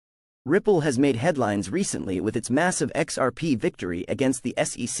Ripple has made headlines recently with its massive XRP victory against the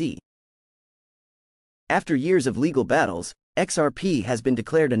SEC. After years of legal battles, XRP has been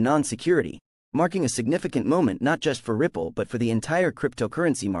declared a non-security, marking a significant moment not just for Ripple but for the entire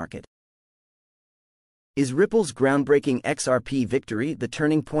cryptocurrency market. Is Ripple's groundbreaking XRP victory the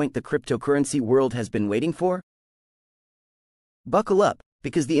turning point the cryptocurrency world has been waiting for? Buckle up,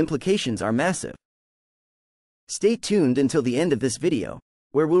 because the implications are massive. Stay tuned until the end of this video,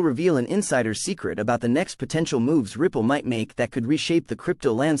 where we'll reveal an insider's secret about the next potential moves Ripple might make that could reshape the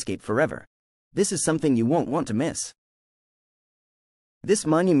crypto landscape forever. This is something you won't want to miss. This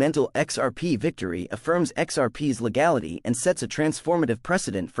monumental XRP victory affirms XRP's legality and sets a transformative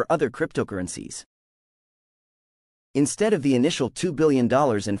precedent for other cryptocurrencies. Instead of the initial $2 billion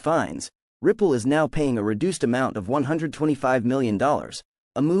in fines, Ripple is now paying a reduced amount of $125 million,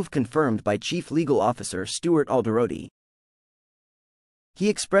 a move confirmed by Chief Legal Officer Stuart Alderoty. He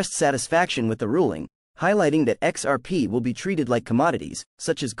expressed satisfaction with the ruling, highlighting that XRP will be treated like commodities,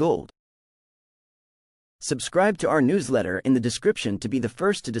 such as gold. Subscribe to our newsletter in the description to be the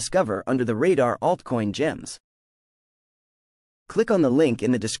first to discover under-the-radar altcoin gems. Click on the link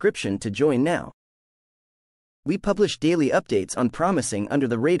in the description to join now. We publish daily updates on promising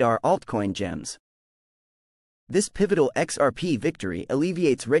under-the-radar altcoin gems. This pivotal XRP victory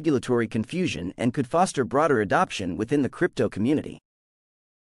alleviates regulatory confusion and could foster broader adoption within the crypto community.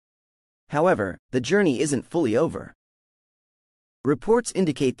 However, the journey isn't fully over. Reports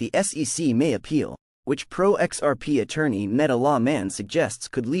indicate the SEC may appeal, which pro-XRP attorney Meta Lawman suggests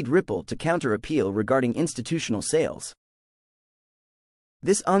could lead Ripple to counter-appeal regarding institutional sales.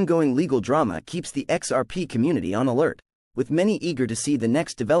 This ongoing legal drama keeps the XRP community on alert, with many eager to see the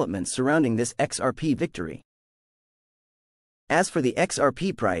next developments surrounding this XRP victory. As for the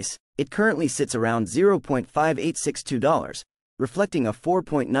XRP price, it currently sits around $0.5862, reflecting a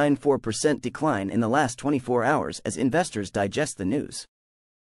 4.94% decline in the last 24 hours as investors digest the news.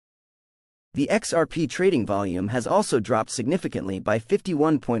 The XRP trading volume has also dropped significantly by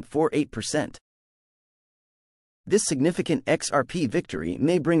 51.48%. This significant XRP victory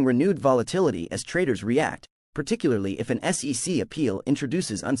may bring renewed volatility as traders react, particularly if an SEC appeal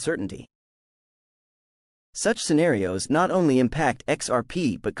introduces uncertainty. Such scenarios not only impact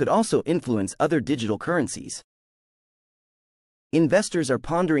XRP but could also influence other digital currencies. Investors are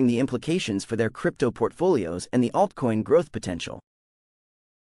pondering the implications for their crypto portfolios and the altcoin growth potential.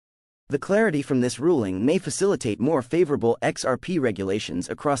 The clarity from this ruling may facilitate more favorable XRP regulations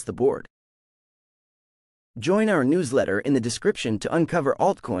across the board. Join our newsletter in the description to uncover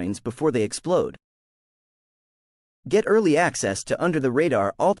altcoins before they explode. Get early access to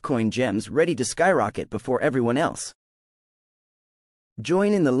under-the-radar altcoin gems ready to skyrocket before everyone else.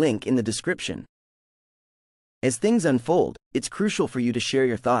 Join in the link in the description. As things unfold, it's crucial for you to share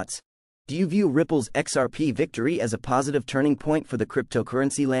your thoughts. Do you view Ripple's XRP victory as a positive turning point for the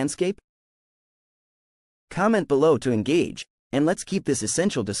cryptocurrency landscape? Comment below to engage, and let's keep this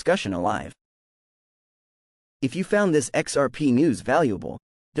essential discussion alive. If you found this XRP news valuable,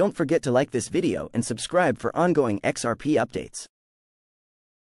 don't forget to like this video and subscribe for ongoing XRP updates.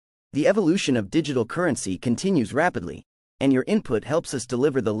 The evolution of digital currency continues rapidly, and your input helps us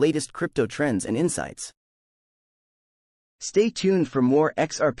deliver the latest crypto trends and insights. Stay tuned for more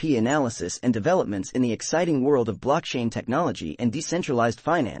XRP analysis and developments in the exciting world of blockchain technology and decentralized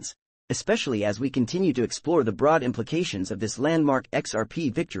finance, especially as we continue to explore the broad implications of this landmark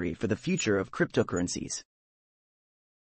XRP victory for the future of cryptocurrencies.